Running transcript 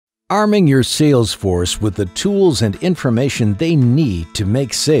Arming your sales force with the tools and information they need to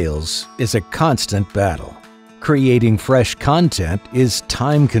make sales is a constant battle. Creating fresh content is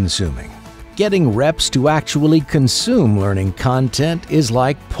time-consuming. Getting reps to actually consume learning content is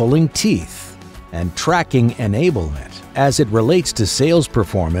like pulling teeth. And tracking enablement, as it relates to sales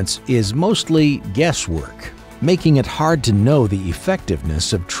performance, is mostly guesswork, making it hard to know the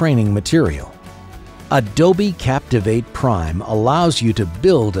effectiveness of training material. Adobe Captivate Prime allows you to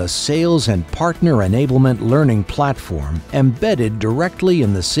build a sales and partner enablement learning platform embedded directly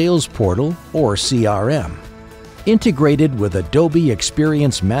in the sales portal or CRM. Integrated with Adobe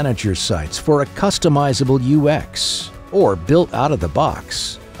Experience Manager sites for a customizable UX, or built out of the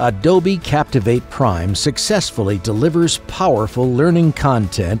box, Adobe Captivate Prime successfully delivers powerful learning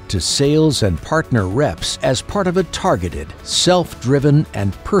content to sales and partner reps as part of a targeted, self-driven,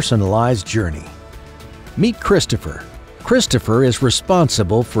 and personalized journey. Meet Christopher. Christopher is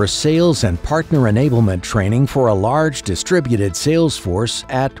responsible for sales and partner enablement training for a large distributed sales force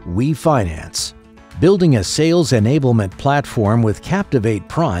at WeFinance. Building a sales enablement platform with Captivate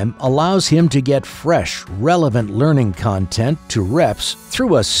Prime allows him to get fresh, relevant learning content to reps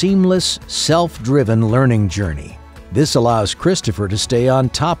through a seamless, self-driven learning journey. This allows Christopher to stay on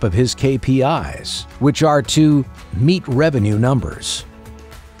top of his KPIs, which are to meet revenue numbers,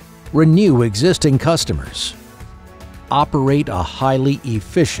 renew existing customers, operate a highly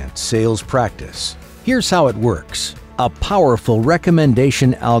efficient sales practice. Here's how it works. A powerful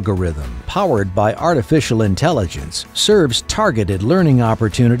recommendation algorithm powered by artificial intelligence serves targeted learning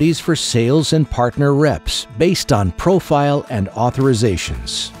opportunities for sales and partner reps based on profile and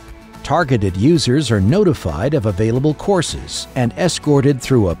authorizations. Targeted users are notified of available courses and escorted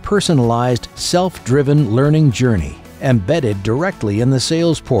through a personalized, self-driven learning journey embedded directly in the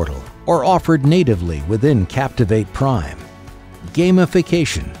sales portal or offered natively within Captivate Prime.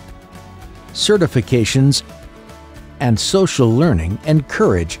 Gamification, certifications, and social learning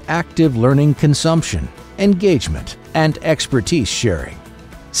encourage active learning consumption, engagement, and expertise sharing.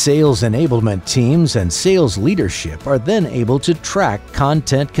 Sales enablement teams and sales leadership are then able to track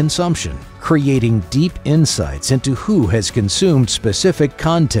content consumption, creating deep insights into who has consumed specific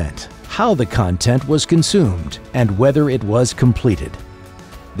content, how the content was consumed, and whether it was completed.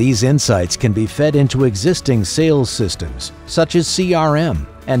 These insights can be fed into existing sales systems, such as CRM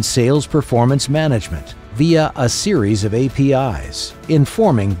and sales performance management, via a series of APIs,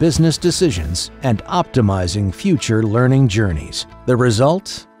 informing business decisions and optimizing future learning journeys. The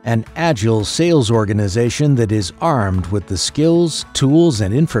result? An agile sales organization that is armed with the skills, tools,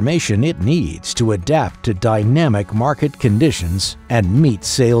 and information it needs to adapt to dynamic market conditions and meet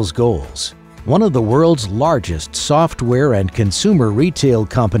sales goals. One of the world's largest software and consumer retail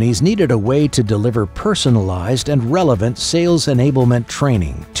companies needed a way to deliver personalized and relevant sales enablement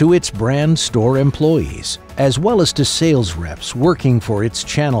training to its brand store employees, as well as to sales reps working for its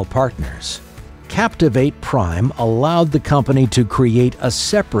channel partners. Captivate Prime allowed the company to create a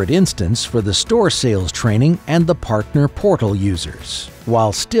separate instance for the store sales training and the partner portal users,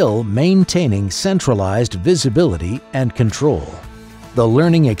 while still maintaining centralized visibility and control. The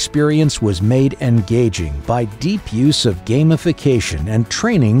learning experience was made engaging by deep use of gamification and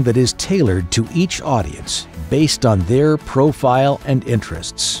training that is tailored to each audience based on their profile and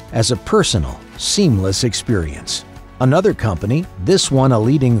interests as a personal, seamless experience. Another company, this one a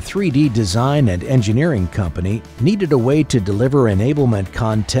leading 3D design and engineering company, needed a way to deliver enablement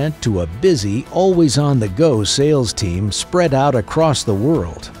content to a busy, always-on-the-go sales team spread out across the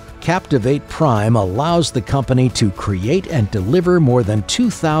world. Captivate Prime allows the company to create and deliver more than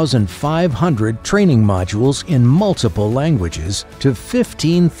 2,500 training modules in multiple languages to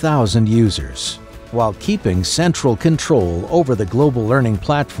 15,000 users, while keeping central control over the global learning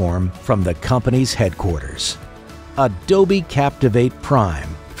platform from the company's headquarters. Adobe Captivate Prime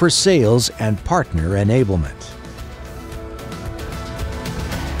for sales and partner enablement.